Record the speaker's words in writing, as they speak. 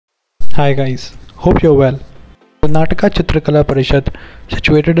Hi guys, hope you're well. Karnataka Chitrakala Parishad,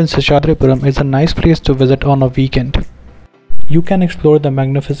 situated in Seshadripuram, is a nice place to visit on a weekend. You can explore the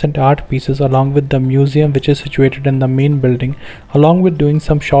magnificent art pieces along with the museum which is situated in the main building, along with doing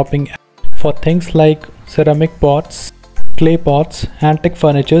some shopping for things like ceramic pots, clay pots, antique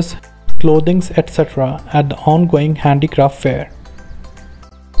furnitures, clothings, etc. at the ongoing Handicraft fair.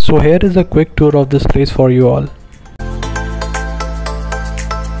 So here is a quick tour of this place for you all.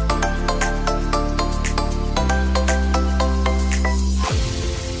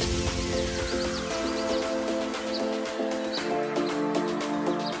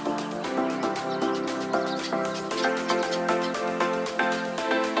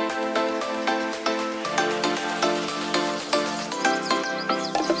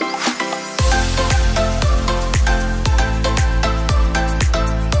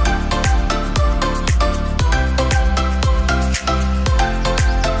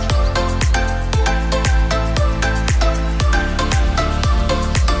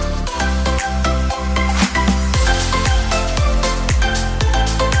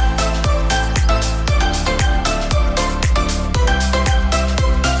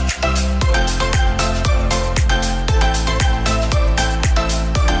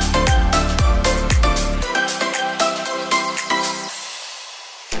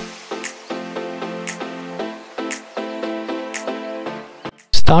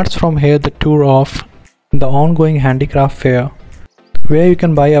 Starts from here the tour of the ongoing handicraft fair, where you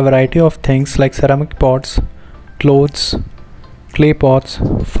can buy a variety of things like ceramic pots, clothes, clay pots,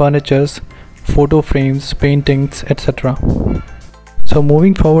 furnitures, photo frames, paintings, etc. So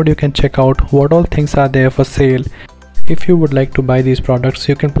moving forward, you can check out what all things are there for sale. If you would like to buy these products,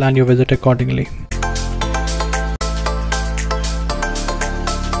 you can plan your visit accordingly.